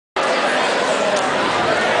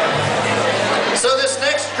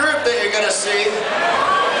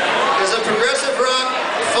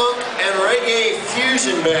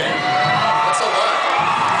fusion band. That's a lot.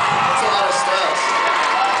 That's a lot of stuff.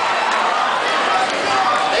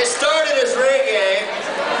 They started as reggae,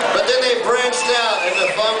 but then they branched out into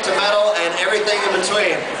funk to metal and everything in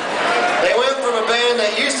between. They went from a band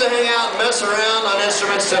that used to hang out and mess around on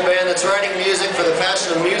instruments to a band that's writing music for the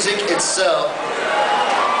passion of music itself.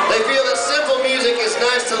 They feel that simple music is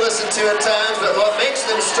nice to listen to at times, but what makes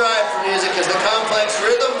them strive for music is the complex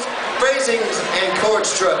rhythms, phrasings, and chord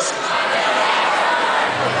structure.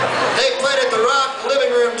 They played at the Rock,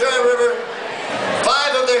 Living Room, Dry River.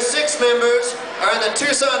 5 of their 6 members are in the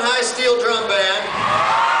Tucson High Steel Drum Band.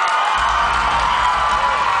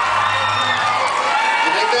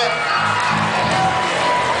 You dig that?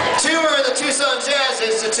 2 are in the Tucson Jazz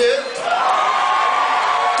Institute.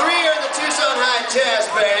 3 are in the Tucson High Jazz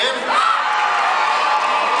Band.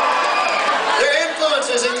 Their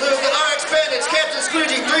influences include the RX Bandits, Captain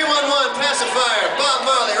Squeegee, 311, Pacifier, Bob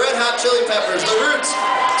Marley, Red Hot Chili Peppers, The Roots,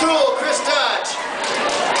 Tool, Chris Dodge,